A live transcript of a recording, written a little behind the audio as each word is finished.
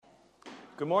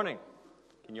Good morning.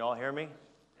 Can you all hear me?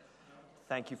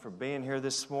 Thank you for being here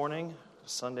this morning,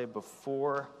 Sunday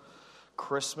before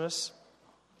Christmas.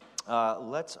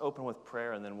 Let's open with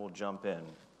prayer and then we'll jump in.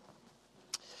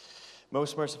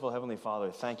 Most merciful Heavenly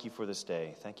Father, thank you for this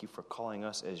day. Thank you for calling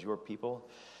us as your people.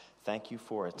 Thank you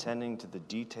for attending to the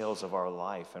details of our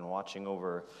life and watching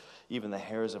over even the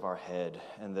hairs of our head,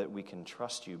 and that we can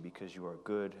trust you because you are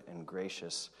good and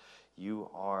gracious. You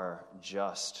are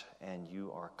just and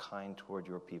you are kind toward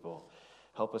your people.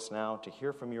 Help us now to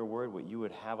hear from your word what you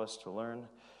would have us to learn.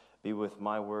 Be with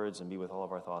my words and be with all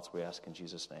of our thoughts, we ask in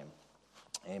Jesus' name.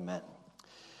 Amen.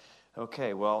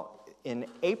 Okay, well, in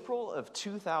April of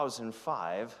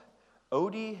 2005,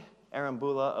 Odie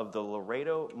Arambula of the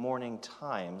Laredo Morning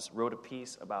Times wrote a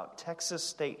piece about Texas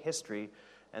state history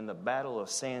and the Battle of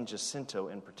San Jacinto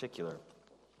in particular.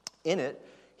 In it,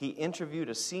 he interviewed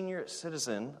a senior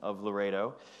citizen of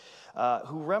Laredo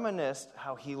who reminisced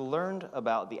how he learned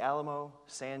about the Alamo,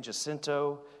 San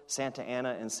Jacinto, Santa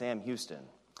Ana, and Sam Houston.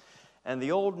 And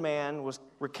the old man was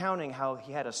recounting how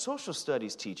he had a social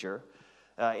studies teacher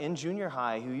in junior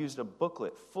high who used a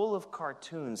booklet full of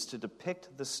cartoons to depict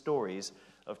the stories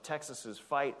of Texas's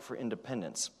fight for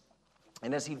independence.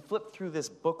 And as he flipped through this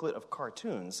booklet of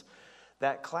cartoons,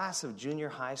 that class of junior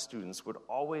high students would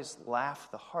always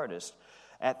laugh the hardest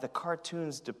at the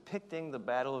cartoons depicting the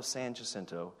Battle of San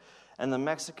Jacinto and the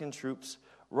Mexican troops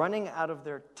running out of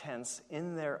their tents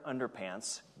in their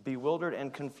underpants, bewildered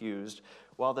and confused,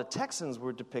 while the Texans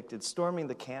were depicted storming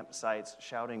the campsites,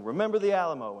 shouting, "Remember the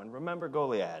Alamo and remember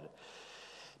Goliad."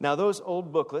 Now, those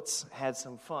old booklets had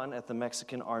some fun at the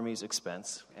Mexican army's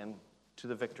expense, and to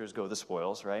the victors go the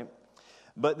spoils, right?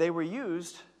 But they were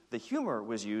used, the humor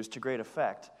was used to great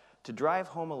effect to drive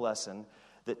home a lesson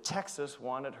that Texas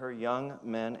wanted her young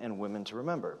men and women to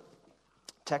remember.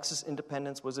 Texas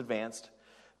independence was advanced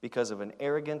because of an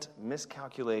arrogant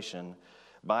miscalculation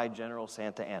by General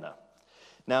Santa Anna.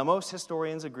 Now, most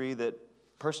historians agree that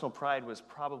personal pride was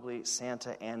probably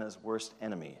Santa Anna's worst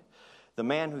enemy. The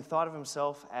man who thought of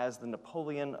himself as the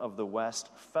Napoleon of the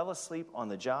West fell asleep on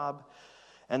the job,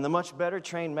 and the much better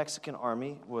trained Mexican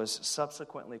army was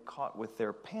subsequently caught with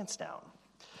their pants down.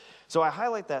 So I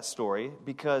highlight that story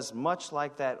because much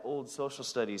like that old social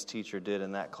studies teacher did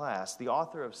in that class, the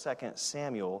author of 2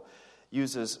 Samuel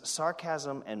uses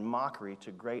sarcasm and mockery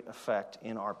to great effect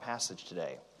in our passage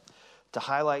today to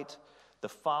highlight the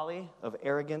folly of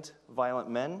arrogant, violent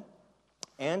men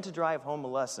and to drive home a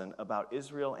lesson about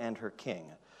Israel and her king,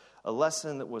 a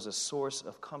lesson that was a source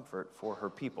of comfort for her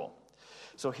people.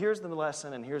 So here's the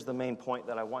lesson and here's the main point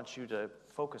that I want you to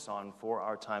focus on for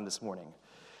our time this morning.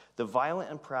 The violent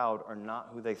and proud are not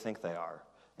who they think they are,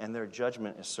 and their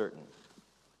judgment is certain.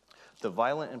 The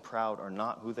violent and proud are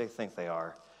not who they think they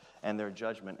are, and their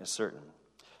judgment is certain.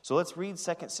 So let's read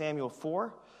 2 Samuel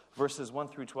 4, verses 1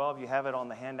 through 12. You have it on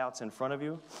the handouts in front of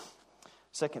you.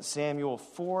 2 Samuel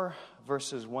 4,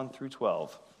 verses 1 through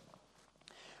 12.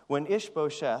 When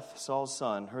Ishbosheth, Saul's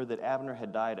son, heard that Abner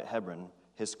had died at Hebron,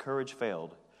 his courage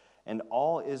failed, and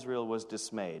all Israel was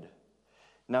dismayed.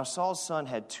 Now Saul's son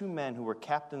had two men who were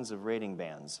captains of raiding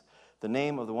bands. The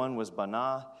name of the one was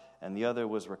Baanah, and the other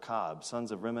was Rechab,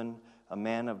 sons of Rimmon, a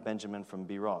man of Benjamin from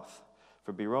Beeroth.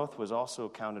 For Beeroth was also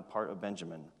counted part of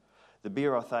Benjamin. The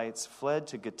Beerothites fled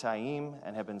to Gittaim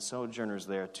and have been sojourners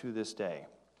there to this day.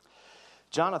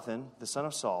 Jonathan, the son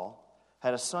of Saul,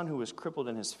 had a son who was crippled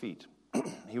in his feet.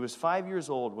 He was 5 years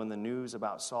old when the news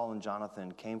about Saul and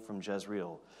Jonathan came from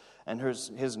Jezreel, and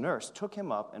his nurse took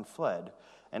him up and fled.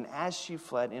 And as she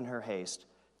fled in her haste,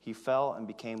 he fell and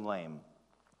became lame,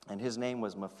 and his name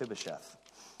was Mephibosheth.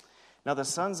 Now the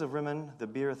sons of Rimmon, the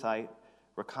Beerothite,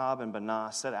 Rechab and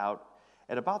Baanah, set out.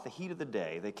 At about the heat of the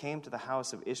day, they came to the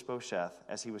house of Ishbosheth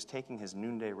as he was taking his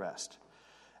noonday rest.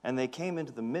 And they came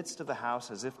into the midst of the house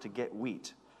as if to get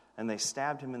wheat, and they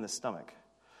stabbed him in the stomach.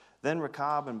 Then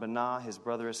Rechab and Baanah, his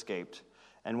brother, escaped.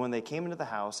 And when they came into the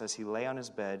house, as he lay on his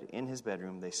bed in his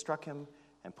bedroom, they struck him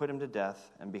and put him to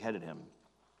death and beheaded him.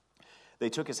 They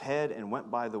took his head and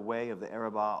went by the way of the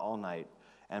Arabah all night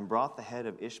and brought the head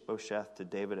of Ishbosheth to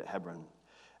David at Hebron.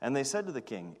 And they said to the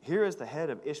king, "Here is the head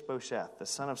of Ishbosheth, the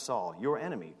son of Saul, your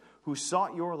enemy, who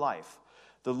sought your life.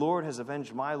 The Lord has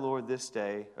avenged my lord this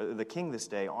day, or the king this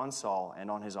day, on Saul and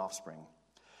on his offspring."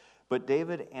 But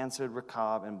David answered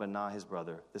Rechab and Baanah his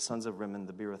brother, the sons of Rimmon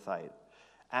the Beerothite,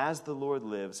 "As the Lord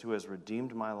lives, who has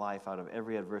redeemed my life out of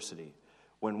every adversity,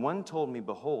 when one told me,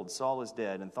 'Behold, Saul is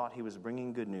dead,' and thought he was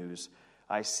bringing good news,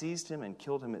 I seized him and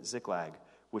killed him at Ziklag,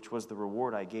 which was the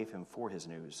reward I gave him for his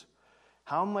news.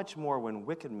 How much more when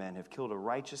wicked men have killed a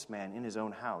righteous man in his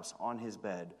own house, on his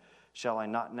bed, shall I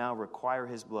not now require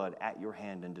his blood at your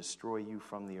hand and destroy you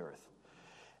from the earth?"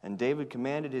 And David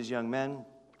commanded his young men,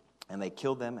 and they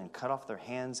killed them and cut off their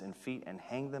hands and feet and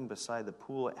hanged them beside the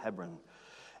pool at Hebron.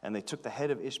 And they took the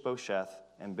head of Ishbosheth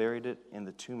and buried it in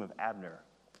the tomb of Abner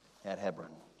at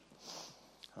Hebron.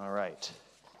 All right.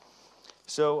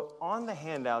 So on the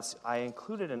handouts, I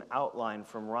included an outline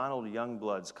from Ronald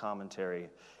Youngblood's commentary.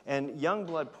 And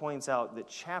Youngblood points out that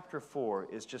chapter 4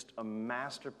 is just a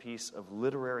masterpiece of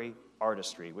literary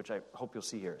artistry, which I hope you'll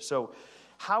see here. So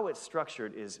how it's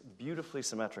structured is beautifully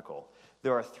symmetrical.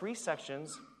 There are 3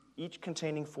 sections, each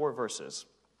containing 4 verses.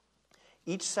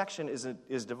 Each section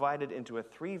is divided into a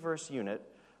 3-verse unit,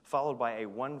 followed by a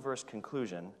 1-verse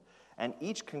conclusion, and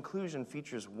each conclusion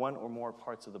features one or more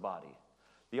parts of the body.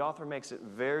 The author makes it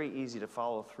very easy to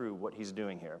follow through what he's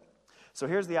doing here. So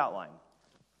here's the outline,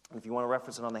 if you want to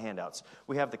reference it on the handouts.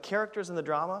 We have the characters in the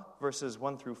drama, verses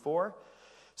 1 through 4.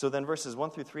 So then verses 1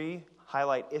 through 3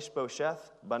 highlight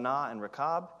Ishbosheth, Banah, and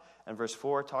Rechab. And verse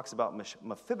 4 talks about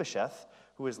Mephibosheth,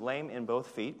 who is lame in both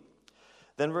feet.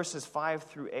 Then verses 5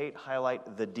 through 8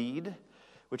 highlight the deed,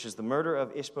 which is the murder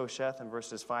of Ishbosheth in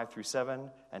verses 5 through 7.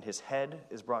 And his head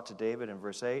is brought to David in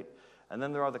verse 8. And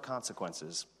then there are the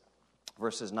consequences,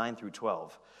 verses 9 through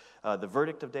 12. The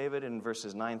verdict of David in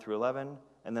verses 9 through 11,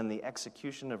 and then the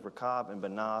execution of Rechab and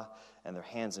Banah, and their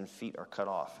hands and feet are cut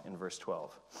off in verse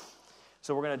 12.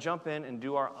 So we're going to jump in and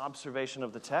do our observation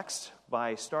of the text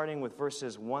by starting with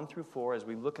verses 1 through 4 as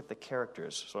we look at the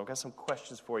characters. So I've got some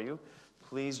questions for you.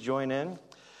 Please join in.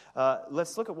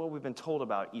 Let's look at what we've been told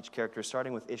about each character,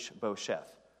 starting with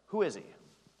Ishbosheth. Who is he?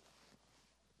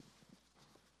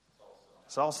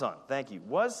 Saul's son, thank you.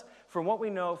 From what we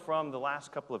know from the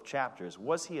last couple of chapters,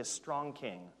 was he a strong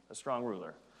king, a strong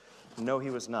ruler? No, he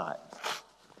was not.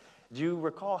 Do you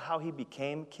recall how he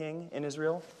became king in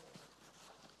Israel?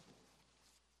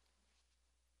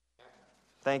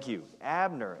 Thank you.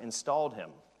 Abner installed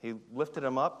him. He lifted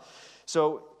him up.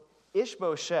 So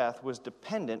Ishbosheth was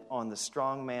dependent on the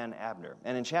strong man Abner.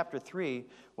 And in chapter 3,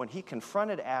 when he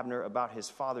confronted Abner about his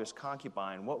father's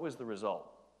concubine, what was the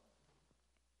result?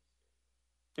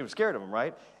 He was scared of him,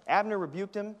 right? Abner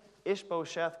rebuked him.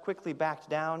 Ishbosheth quickly backed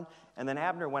down. And then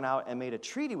Abner went out and made a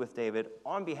treaty with David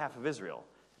on behalf of Israel.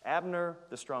 Abner,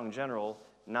 the strong general,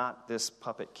 not this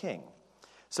puppet king.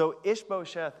 So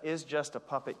Ishbosheth is just a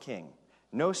puppet king.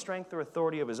 No strength or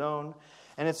authority of his own.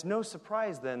 And it's no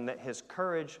surprise then that his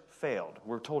courage failed.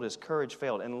 We're told his courage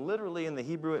failed. And literally in the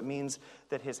Hebrew it means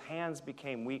that his hands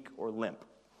became weak or limp.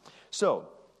 So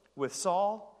with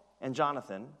Saul and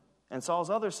Jonathan and Saul's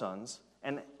other sons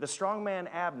and the strong man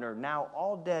Abner now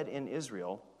all dead in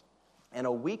Israel and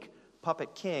a weak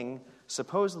puppet king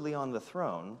supposedly on the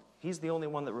throne, he's the only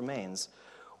one that remains.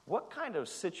 What kind of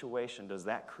situation does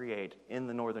that create in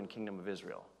the northern kingdom of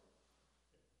Israel?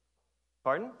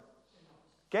 Pardon?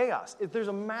 Chaos. There's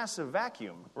a massive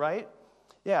vacuum, right?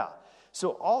 Yeah.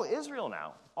 So all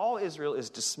Israel is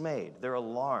dismayed. They're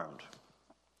alarmed,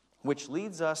 which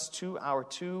leads us to our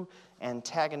 2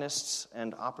 antagonists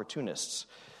and opportunists,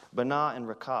 Banah and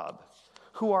Rechab.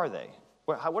 Who are they?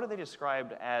 What are they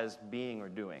described as being or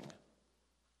doing?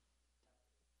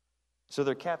 So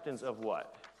they're captains of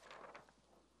what?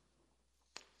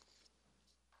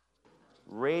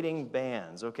 Raiding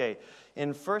bands. Okay.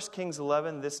 In 1 Kings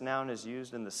 11, this noun is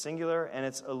used in the singular, and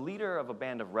it's a leader of a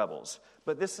band of rebels.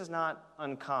 But this is not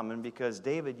uncommon because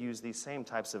David used these same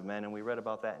types of men, and we read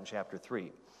about that in chapter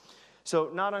 3. So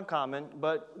not uncommon,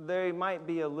 but they might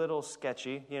be a little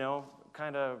sketchy,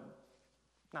 kind of,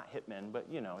 not hitmen, but,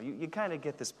 you kind of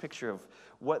get this picture of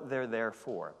what they're there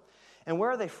for. And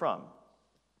where are they from?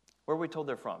 Where are we told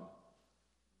they're from?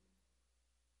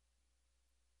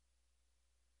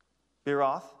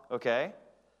 Beeroth, okay.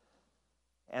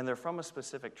 And they're from a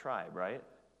specific tribe, right?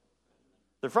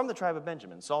 They're from the tribe of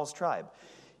Benjamin, Saul's tribe.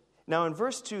 Now in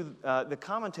verse 2, the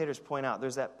commentators point out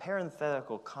there's that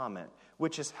parenthetical comment,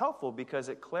 which is helpful because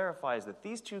it clarifies that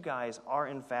these 2 guys are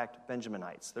in fact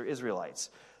Benjaminites. They're Israelites.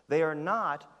 They are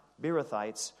not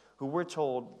Beerothites, who we're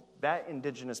told that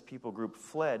indigenous people group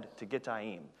fled to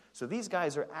Gittaim. So these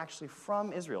guys are actually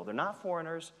from Israel. They're not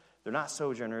foreigners. They're not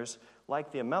sojourners,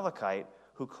 like the Amalekite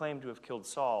who claimed to have killed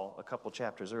Saul a couple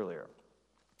chapters earlier.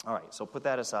 All right, so put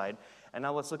that aside. And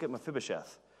now let's look at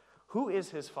Mephibosheth. Who is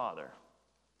his father?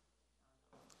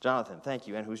 Jonathan, thank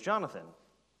you. And who's Jonathan?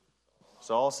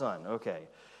 Saul's son, okay.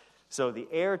 So the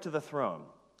heir to the throne.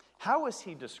 How is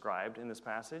he described in this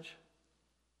passage?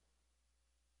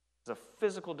 It's a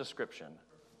physical description.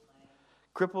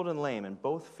 Crippled and lame in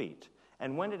both feet.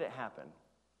 And when did it happen?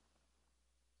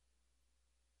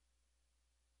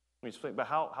 But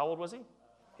how old was he?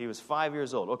 He was 5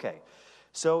 years old. Okay.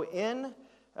 So in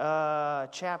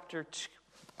chapter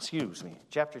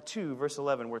chapter 2, verse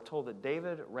 11, we're told that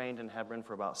David reigned in Hebron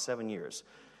for about 7 years.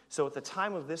 So at the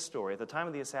time of this story, at the time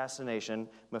of the assassination,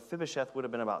 Mephibosheth would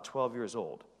have been about 12 years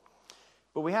old.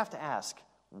 But we have to ask,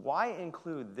 why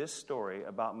include this story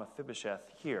about Mephibosheth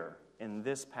here in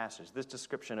this passage, this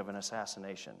description of an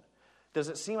assassination? Does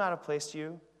it seem out of place to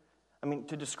you? I mean,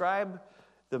 to describe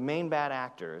the main bad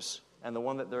actors and the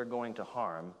one that they're going to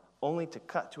harm, only to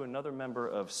cut to another member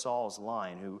of Saul's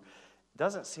line who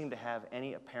doesn't seem to have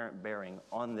any apparent bearing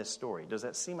on this story. Does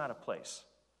that seem out of place?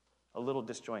 A little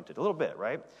disjointed, a little bit,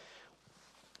 right?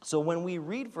 So when we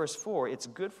read verse 4, it's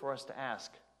good for us to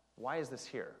ask, why is this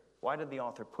here? Why did the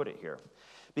author put it here?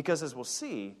 Because as we'll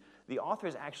see, the author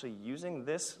is actually using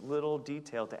this little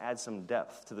detail to add some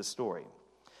depth to the story.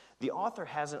 The author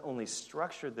hasn't only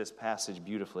structured this passage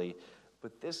beautifully,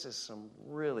 but this is some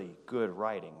really good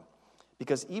writing.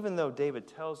 Because even though David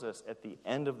tells us at the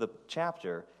end of the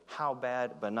chapter how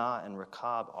bad Baanah and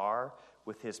Rechab are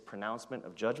with his pronouncement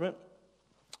of judgment,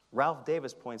 Ralph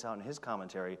Davis points out in his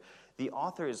commentary, the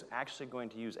author is actually going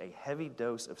to use a heavy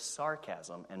dose of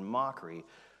sarcasm and mockery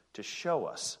to show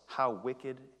us how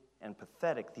wicked and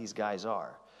pathetic these guys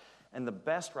are. And the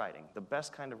best writing, the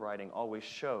best kind of writing, always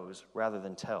shows rather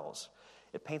than tells.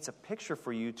 It paints a picture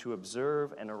for you to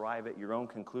observe and arrive at your own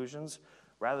conclusions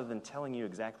rather than telling you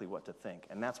exactly what to think.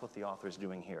 And that's what the author is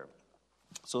doing here.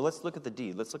 So let's look at the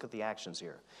deed. Let's look at the actions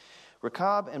here.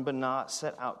 Rechab and Baanah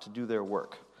set out to do their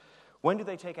work. When do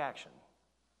they take action?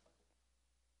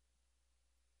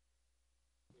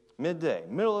 Midday,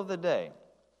 middle of the day.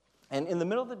 And in the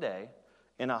middle of the day,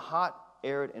 in a hot,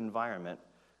 arid environment,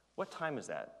 what time is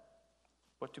that?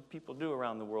 What do people do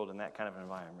around the world in that kind of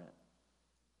environment?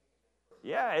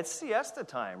 Yeah, it's siesta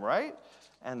time, right?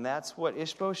 And that's what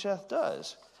Ishbosheth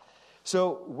does.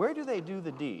 So where do they do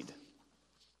the deed?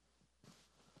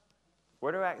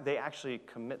 Where do they actually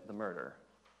commit the murder?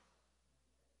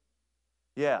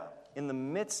 Yeah, in the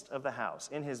midst of the house,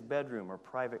 in his bedroom or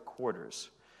private quarters.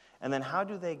 And then how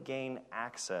do they gain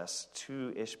access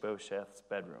to Ishbosheth's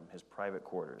bedroom, his private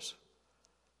quarters?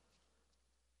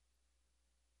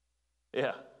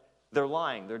 Yeah, they're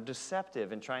lying. They're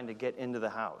deceptive in trying to get into the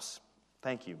house.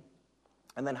 Thank you.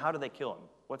 And then how do they kill him?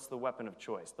 What's the weapon of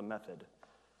choice, the method?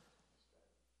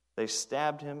 They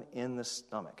stabbed him in the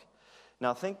stomach.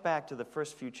 Now think back to the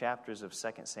first few chapters of 2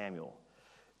 Samuel.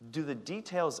 Do the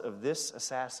details of this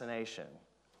assassination,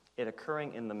 it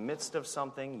occurring in the midst of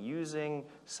something, using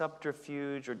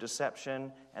subterfuge or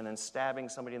deception, and then stabbing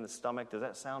somebody in the stomach, does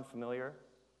that sound familiar?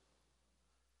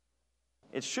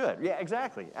 It should. Yeah,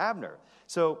 exactly. Abner.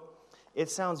 So it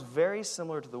sounds very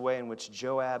similar to the way in which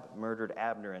Joab murdered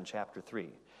Abner in chapter 3.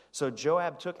 So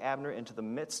Joab took Abner into the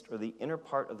midst or the inner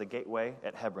part of the gateway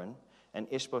at Hebron, and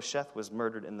Ishbosheth was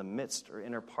murdered in the midst or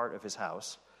inner part of his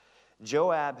house.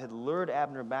 Joab had lured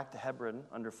Abner back to Hebron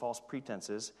under false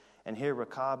pretenses, and here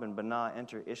Rechab and Baanah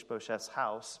enter Ishbosheth's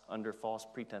house under false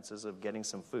pretenses of getting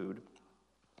some food.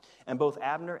 And both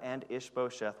Abner and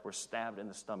Ishbosheth were stabbed in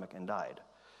the stomach and died.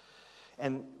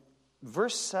 And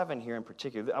verse 7 here in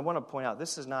particular, I want to point out,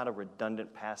 this is not a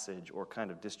redundant passage or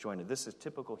kind of disjointed. This is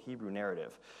typical Hebrew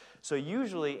narrative. So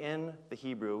usually in the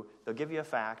Hebrew, they'll give you a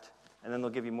fact, and then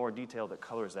they'll give you more detail that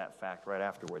colors that fact right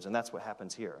afterwards. And that's what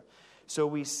happens here. So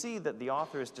we see that the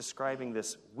author is describing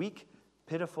this weak,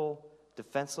 pitiful,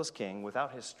 defenseless king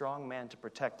without his strong man to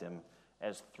protect him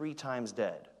as 3 times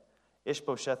dead.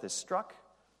 Ishbosheth is struck,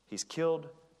 he's killed,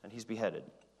 and he's beheaded.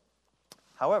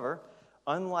 However,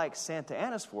 unlike Santa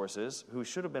Anna's forces, who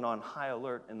should have been on high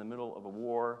alert in the middle of a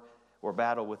war or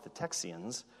battle with the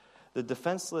Texians, the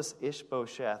defenseless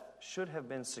Ishbosheth should have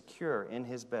been secure in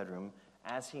his bedroom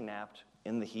as he napped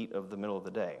in the heat of the middle of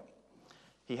the day.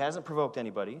 He hasn't provoked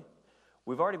anybody.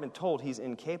 We've already been told he's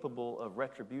incapable of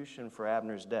retribution for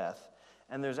Abner's death,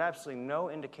 and there's absolutely no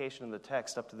indication in the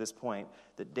text up to this point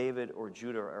that David or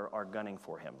Judah are gunning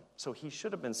for him. So he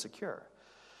should have been secure.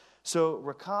 So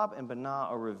Rechab and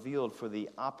Baanah are revealed for the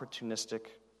opportunistic,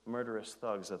 murderous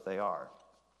thugs that they are.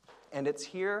 And it's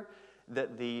here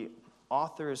that the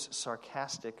author's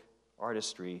sarcastic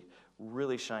artistry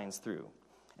really shines through.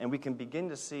 And we can begin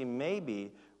to see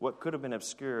maybe what could have been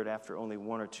obscured after only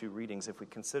 1 or 2 readings if we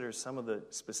consider some of the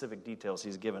specific details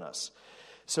he's given us.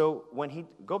 So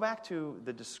go back to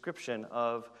the description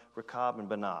of Rechab and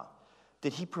Baanah.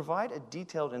 Did he provide a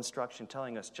detailed instruction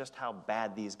telling us just how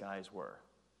bad these guys were?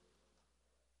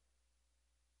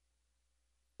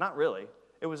 Not really.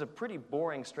 It was a pretty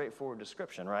boring, straightforward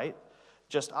description, right?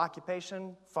 Just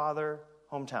occupation, father,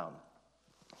 hometown.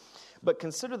 But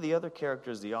consider the other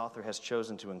characters the author has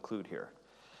chosen to include here.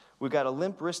 We've got a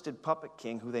limp-wristed puppet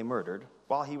king who they murdered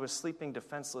while he was sleeping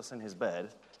defenseless in his bed.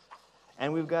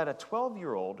 And we've got a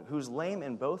 12-year-old who's lame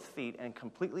in both feet and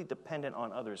completely dependent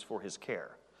on others for his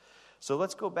care. So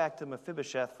let's go back to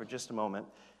Mephibosheth for just a moment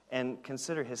and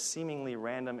consider his seemingly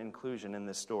random inclusion in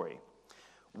this story.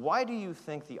 Why do you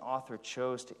think the author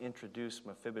chose to introduce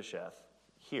Mephibosheth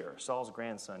here, Saul's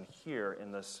grandson, here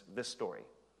in this story?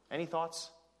 Any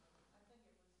thoughts? I think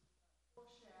it was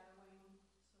foreshadowing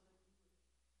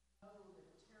so that you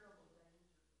would know the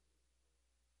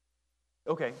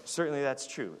terrible danger. Okay, certainly that's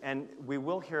true. And we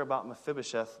will hear about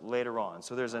Mephibosheth later on.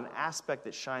 So there's an aspect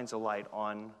that shines a light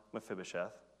on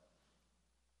Mephibosheth.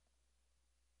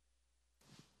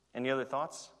 Any other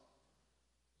thoughts?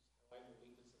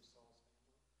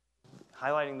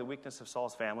 Highlighting the weakness of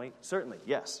Saul's family? Certainly,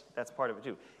 yes, that's part of it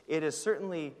too. It is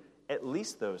certainly at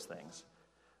least those things,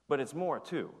 but it's more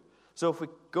too. So if we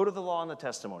go to the law and the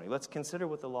testimony, let's consider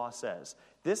what the law says.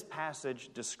 This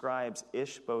passage describes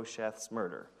Ishbosheth's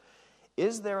murder.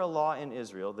 Is there a law in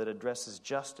Israel that addresses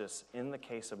justice in the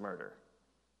case of murder?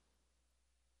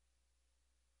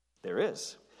 There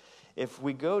is. If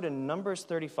we go to Numbers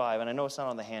 35, and I know it's not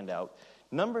on the handout,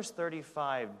 Numbers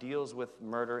 35 deals with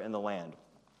murder in the land,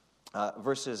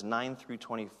 verses 9 through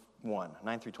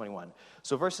 21.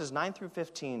 So verses 9 through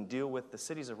 15 deal with the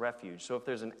cities of refuge. So if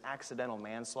there's an accidental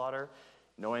manslaughter,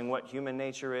 knowing what human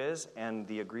nature is, and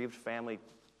the aggrieved family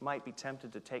might be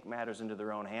tempted to take matters into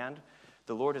their own hand,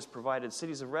 the Lord has provided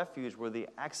cities of refuge where the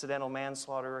accidental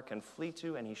manslaughterer can flee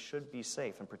to, and he should be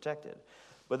safe and protected.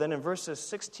 But then in verses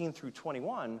 16 through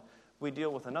 21, we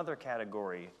deal with another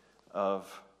category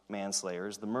of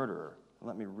manslayers, the murderer.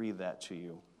 Let me read that to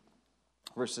you.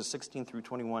 Verses 16 through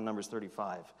 21, Numbers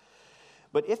 35.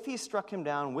 But if he struck him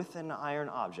down with an iron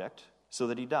object, so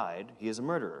that he died, he is a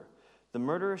murderer. The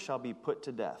murderer shall be put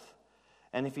to death.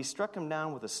 And if he struck him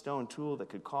down with a stone tool that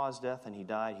could cause death, and he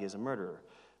died, he is a murderer.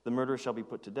 The murderer shall be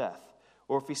put to death.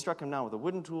 Or if he struck him down with a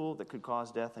wooden tool that could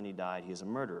cause death, and he died, he is a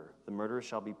murderer. The murderer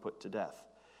shall be put to death.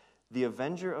 The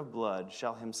avenger of blood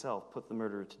shall himself put the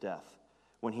murderer to death.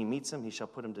 When he meets him, he shall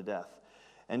put him to death.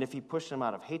 And if he pushed him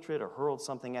out of hatred or hurled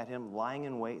something at him, lying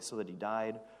in wait so that he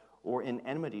died, or in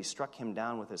enmity struck him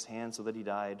down with his hand so that he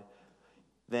died,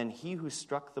 then he who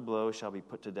struck the blow shall be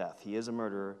put to death. He is a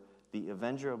murderer. The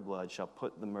avenger of blood shall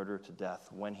put the murderer to death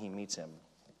when he meets him.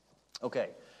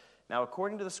 Okay, now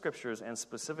according to the scriptures, and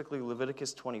specifically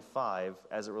Leviticus 25,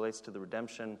 as it relates to the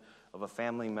redemption of a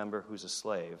family member who's a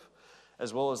slave,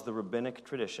 as well as the rabbinic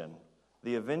tradition,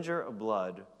 the avenger of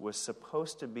blood was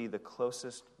supposed to be the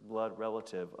closest blood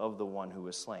relative of the one who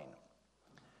was slain.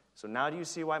 So now do you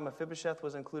see why Mephibosheth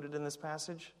was included in this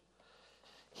passage?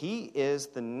 He's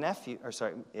the nephew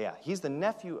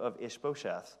of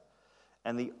Ishbosheth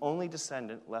and the only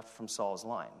descendant left from Saul's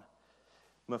line.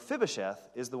 Mephibosheth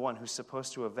is the one who's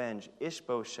supposed to avenge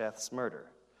Ishbosheth's murder.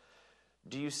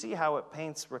 Do you see how it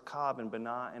paints Rechab and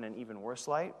Baanah in an even worse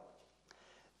light?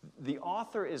 The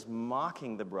author is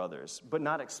mocking the brothers, but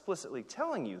not explicitly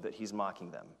telling you that he's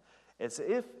mocking them. It's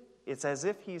as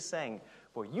if he's saying,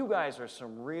 boy, you guys are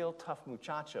some real tough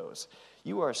muchachos.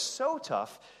 You are so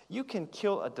tough, you can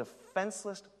kill a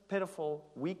defenseless, pitiful,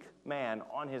 weak man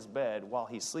on his bed while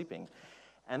he's sleeping.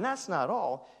 And that's not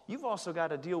all. You've also got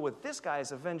to deal with this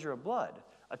guy's avenger of blood,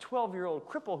 a 12-year-old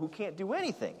cripple who can't do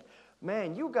anything.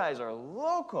 Man, you guys are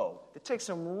loco. It takes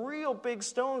some real big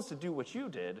stones to do what you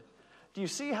did. Do you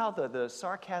see how the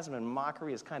sarcasm and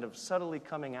mockery is kind of subtly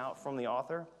coming out from the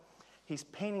author? He's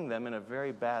painting them in a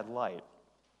very bad light.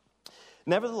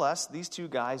 Nevertheless, these two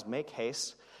guys make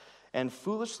haste and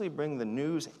foolishly bring the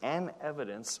news and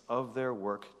evidence of their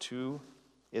work to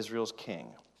Israel's king.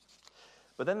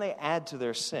 But then they add to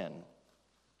their sin.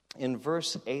 In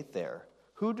verse 8 there,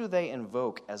 who do they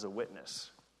invoke as a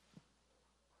witness?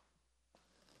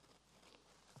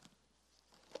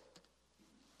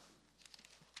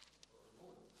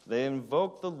 They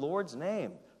invoke the Lord's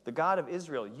name, the God of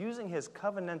Israel, using his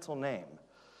covenantal name.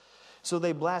 So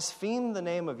they blaspheme the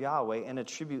name of Yahweh and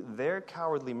attribute their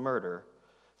cowardly murder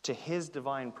to his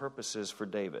divine purposes for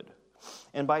David.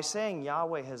 And by saying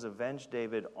Yahweh has avenged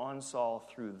David on Saul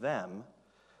through them,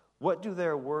 what do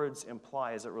their words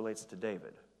imply as it relates to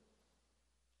David?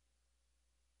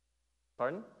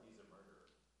 Pardon? He's a murderer.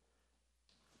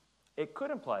 It could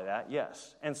imply that,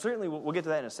 yes. And certainly, we'll get to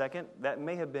that in a second. That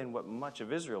may have been what much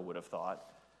of Israel would have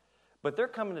thought. But they're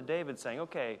coming to David saying,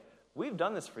 okay, we've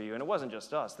done this for you, and it wasn't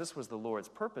just us. This was the Lord's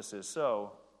purposes,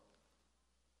 so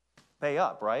pay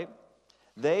up, right?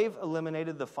 They've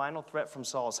eliminated the final threat from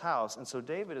Saul's house, and so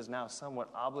David is now somewhat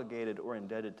obligated or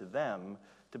indebted to them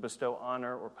to bestow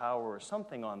honor or power or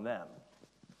something on them.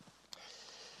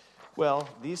 Well,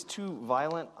 these two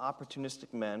violent,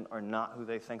 opportunistic men are not who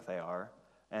they think they are,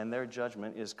 and their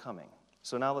judgment is coming.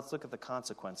 So now let's look at the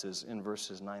consequences in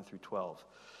verses 9 through 12.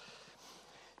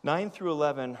 9 through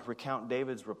 11 recount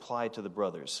David's reply to the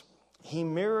brothers. He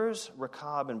mirrors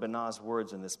Rechab and Baanah's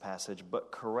words in this passage,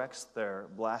 but corrects their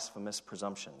blasphemous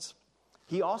presumptions.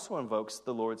 He also invokes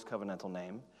the Lord's covenantal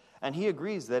name, and he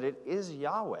agrees that it is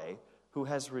Yahweh who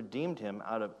has redeemed him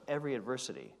out of every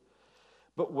adversity.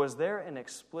 But was there an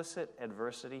explicit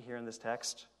adversity here in this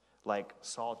text, like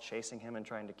Saul chasing him and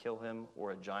trying to kill him,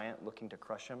 or a giant looking to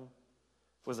crush him?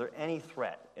 Was there any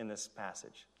threat in this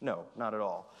passage? No, not at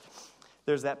all.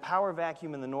 There's that power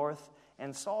vacuum in the north,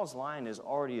 and Saul's line is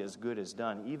already as good as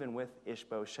done, even with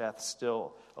Ishbosheth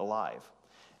still alive.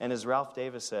 And as Ralph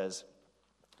Davis says,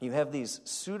 you have these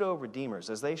pseudo-redeemers.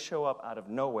 As they show up out of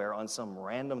nowhere on some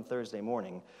random Thursday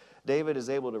morning, David is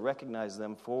able to recognize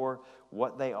them for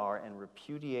what they are and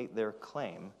repudiate their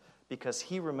claim because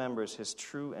he remembers his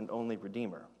true and only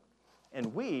Redeemer.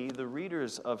 And we, the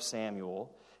readers of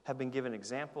Samuel, have been given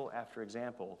example after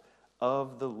example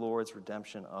of the Lord's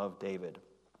redemption of David.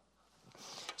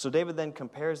 So David then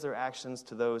compares their actions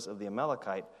to those of the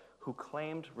Amalekite who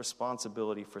claimed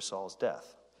responsibility for Saul's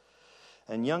death.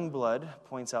 And Youngblood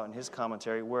points out in his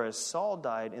commentary, whereas Saul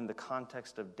died in the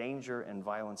context of danger and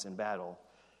violence in battle,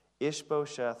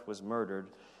 Ishbosheth was murdered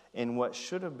in what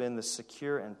should have been the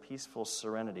secure and peaceful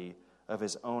serenity of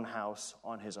his own house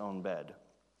on his own bed.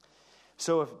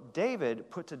 So if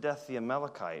David put to death the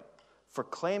Amalekite for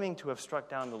claiming to have struck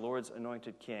down the Lord's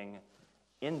anointed king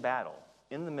in battle,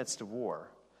 in the midst of war,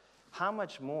 how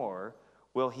much more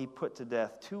will he put to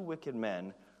death two wicked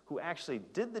men who actually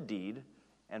did the deed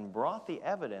and brought the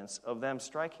evidence of them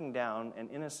striking down an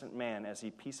innocent man as he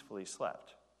peacefully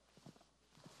slept?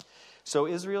 So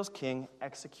Israel's king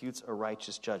executes a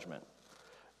righteous judgment.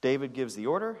 David gives the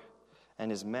order, and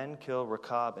his men kill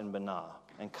Rechab and Baanah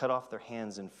and cut off their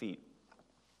hands and feet.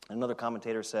 Another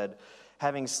commentator said,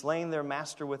 having slain their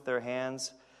master with their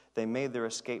hands, they made their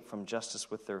escape from justice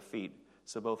with their feet.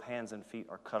 So both hands and feet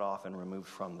are cut off and removed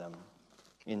from them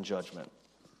in judgment.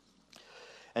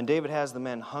 And David has the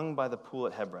men hung by the pool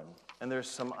at Hebron. And there's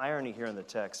some irony here in the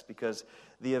text because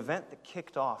the event that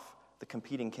kicked off the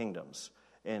competing kingdoms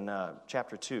in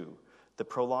chapter 2, the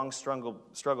prolonged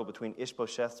struggle between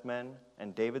Ishbosheth's men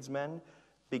and David's men,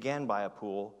 began by a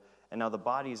pool, and now the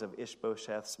bodies of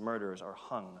Ishbosheth's murderers are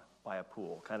hung by a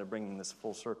pool, kind of bringing this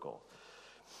full circle.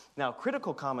 Now,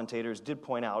 critical commentators did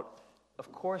point out,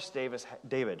 of course,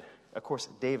 David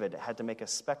had to make a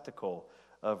spectacle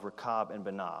of Rechab and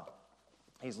Baanah.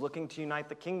 He's looking to unite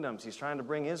the kingdoms. He's trying to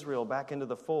bring Israel back into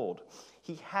the fold.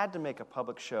 He had to make a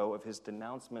public show of his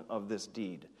denouncement of this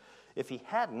deed. If he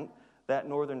hadn't, that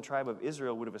northern tribe of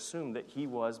Israel would have assumed that he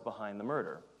was behind the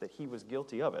murder, that he was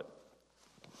guilty of it.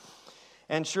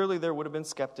 And surely there would have been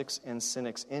skeptics and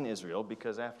cynics in Israel,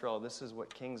 because after all, this is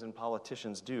what kings and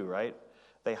politicians do, right?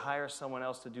 They hire someone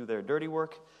else to do their dirty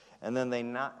work, and then they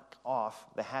knock off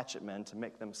the hatchet men to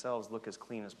make themselves look as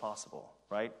clean as possible,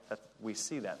 right? We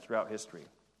see that throughout history.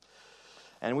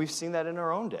 And we've seen that in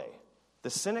our own day. The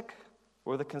cynic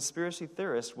or the conspiracy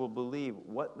theorist will believe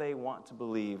what they want to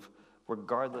believe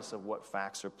regardless of what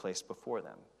facts are placed before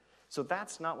them. So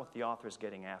that's not what the author is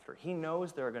getting after. He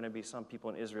knows there are going to be some people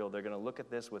in Israel that are going to look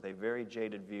at this with a very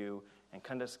jaded view and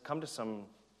come to some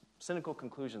cynical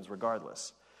conclusions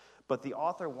regardless. But the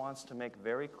author wants to make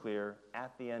very clear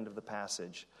at the end of the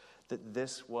passage that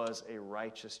this was a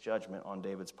righteous judgment on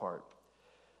David's part.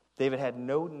 David had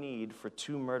no need for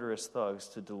two murderous thugs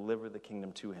to deliver the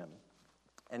kingdom to him.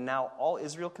 And now all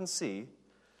Israel can see,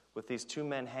 with these two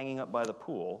men hanging up by the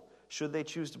pool, should they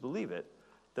choose to believe it,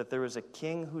 that there is a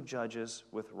king who judges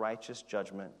with righteous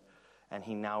judgment, and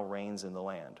he now reigns in the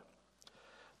land.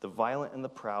 The violent and the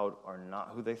proud are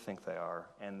not who they think they are,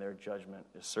 and their judgment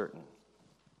is certain.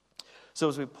 So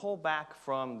as we pull back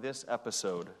from this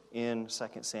episode in 2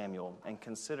 Samuel and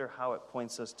consider how it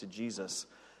points us to Jesus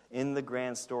in the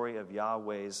grand story of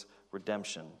Yahweh's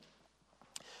redemption,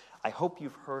 I hope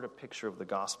you've heard a picture of the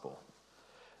gospel.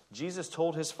 Jesus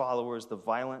told his followers, the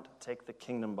violent take the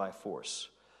kingdom by force,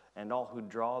 and all who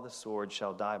draw the sword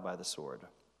shall die by the sword.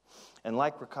 And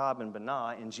like Rechab and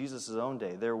Baanah, in Jesus' own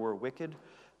day, there were wicked,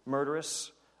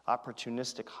 murderous,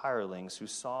 opportunistic hirelings who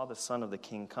saw the son of the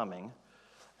king coming,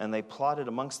 and they plotted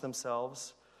amongst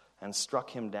themselves and struck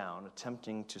him down,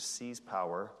 attempting to seize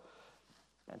power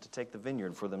and to take the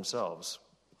vineyard for themselves.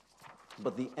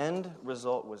 But the end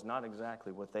result was not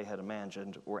exactly what they had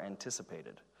imagined or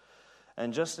anticipated.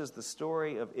 And just as the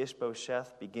story of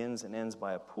Ishbosheth begins and ends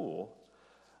by a pool,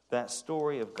 that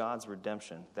story of God's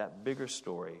redemption, that bigger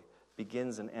story,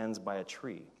 begins and ends by a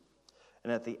tree.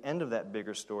 And at the end of that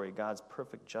bigger story, God's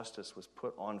perfect justice was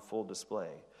put on full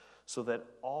display, so that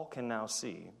all can now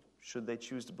see, should they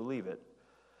choose to believe it,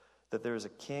 that there is a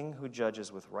king who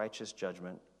judges with righteous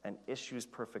judgment and issues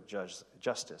perfect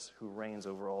justice, who reigns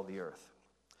over all the earth.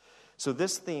 So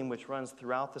this theme, which runs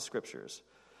throughout the Scriptures,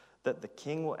 that the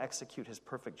king will execute his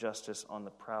perfect justice on the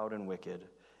proud and wicked,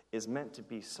 is meant to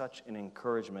be such an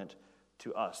encouragement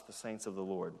to us, the saints of the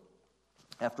Lord.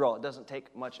 After all, it doesn't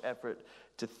take much effort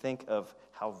to think of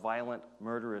how violent,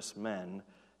 murderous men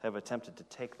have attempted to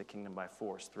take the kingdom by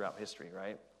force throughout history,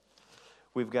 right?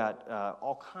 We've got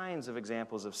all kinds of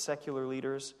examples of secular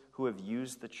leaders who have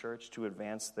used the church to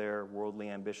advance their worldly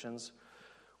ambitions,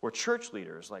 or church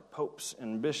leaders like popes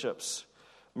and bishops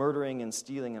murdering and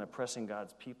stealing and oppressing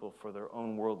God's people for their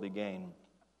own worldly gain.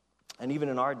 And even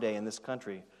in our day in this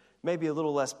country, maybe a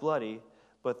little less bloody,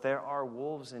 but there are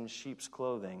wolves in sheep's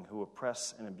clothing who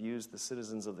oppress and abuse the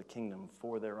citizens of the kingdom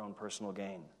for their own personal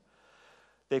gain.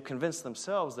 They've convinced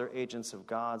themselves they're agents of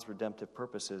God's redemptive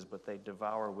purposes, but they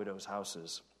devour widows'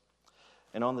 houses.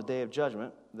 And on the day of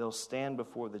judgment, they'll stand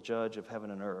before the judge of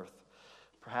heaven and earth,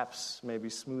 perhaps maybe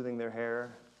smoothing their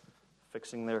hair,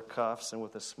 fixing their cuffs, and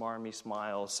with a smarmy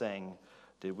smile saying,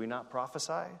 "Did we not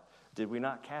prophesy? Did we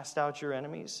not cast out your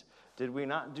enemies? Did we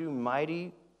not do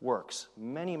mighty works,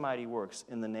 many mighty works,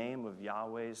 in the name of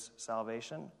Yahweh's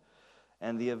salvation?"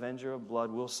 And the avenger of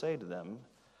blood will say to them,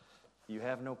 "You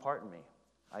have no part in me.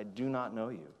 I do not know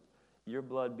you. Your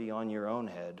blood be on your own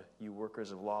head, you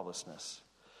workers of lawlessness."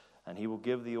 And he will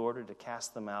give the order to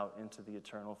cast them out into the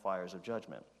eternal fires of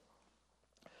judgment.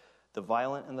 The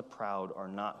violent and the proud are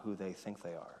not who they think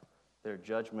they are. Their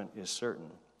judgment is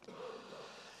certain.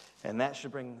 And that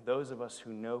should bring those of us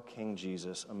who know King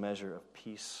Jesus a measure of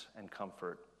peace and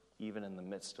comfort, even in the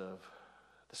midst of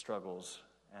the struggles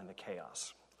and the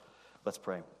chaos. Let's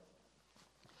pray.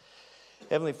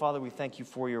 Heavenly Father, we thank you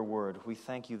for your word. We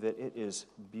thank you that it is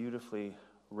beautifully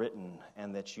written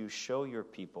and that you show your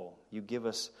people. You give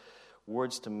us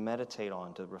words to meditate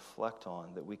on, to reflect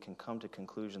on, that we can come to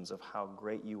conclusions of how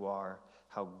great you are,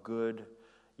 how good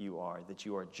you are, that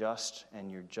you are just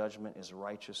and your judgment is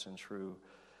righteous and true,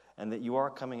 and that you are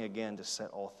coming again to set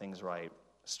all things right.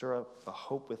 Stir up a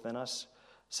hope within us,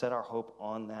 set our hope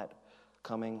on that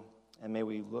coming, and may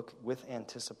we look with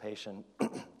anticipation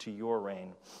to your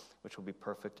reign, which will be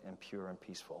perfect and pure and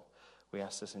peaceful. We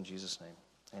ask this in Jesus' name.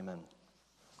 Amen.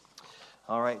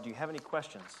 All right, do you have any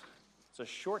questions? It's a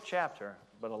short chapter,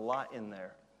 but a lot in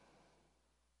there.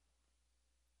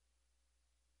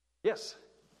 Yes?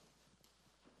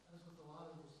 As with a lot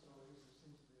of these stories, there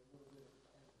seems to be a little bit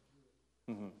of ambiguity.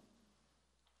 Mm-hmm.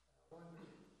 I wonder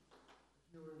if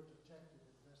you were a detective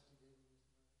investigating these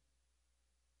murders,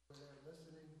 were they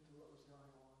listening to what was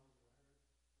going on?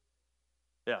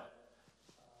 Yeah.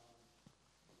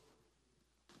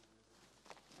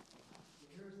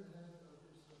 Here's the head of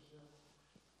Ishmael,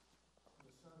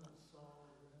 the son of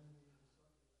Saul, your enemy,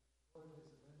 the Lord has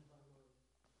avenged my Lord.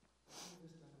 See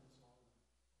this time in Saul.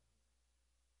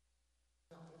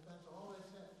 Now, if that's all they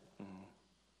said, Mm-hmm.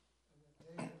 and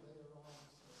then David later on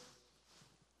says,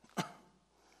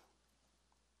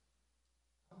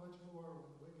 how much more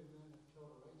when wicked men have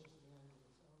killed a righteous man in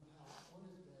his own house on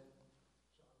his bed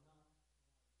shall not.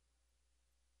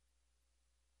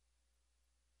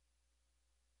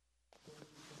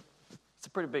 It's a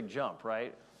pretty big jump,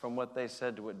 right? From what they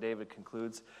said to what David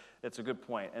concludes. It's a good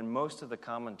point. And most of the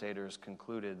commentators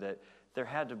concluded that there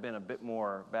had to have been a bit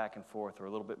more back and forth, or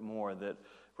a little bit more that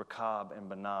Rechab and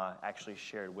Baanah actually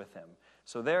shared with him.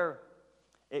 So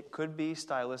it could be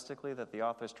stylistically that the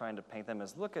author is trying to paint them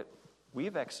as, look at,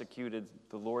 we've executed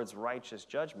the Lord's righteous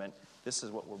judgment. This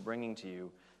is what we're bringing to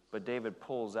you. But David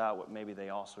pulls out what maybe they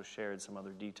also shared some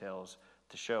other details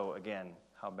to show, again,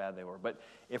 how bad they were. But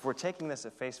if we're taking this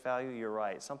at face value, you're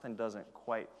right. Something doesn't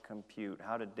quite compute.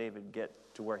 How did David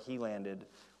get to where he landed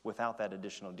without that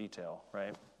additional detail,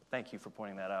 right? Thank you for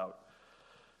pointing that out.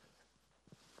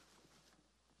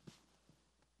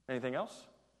 Anything else?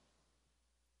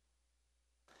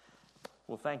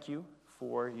 Well, thank you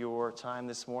for your time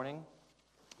this morning.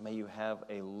 May you have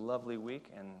a lovely week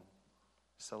and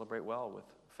celebrate well with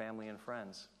family and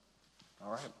friends.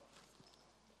 All right.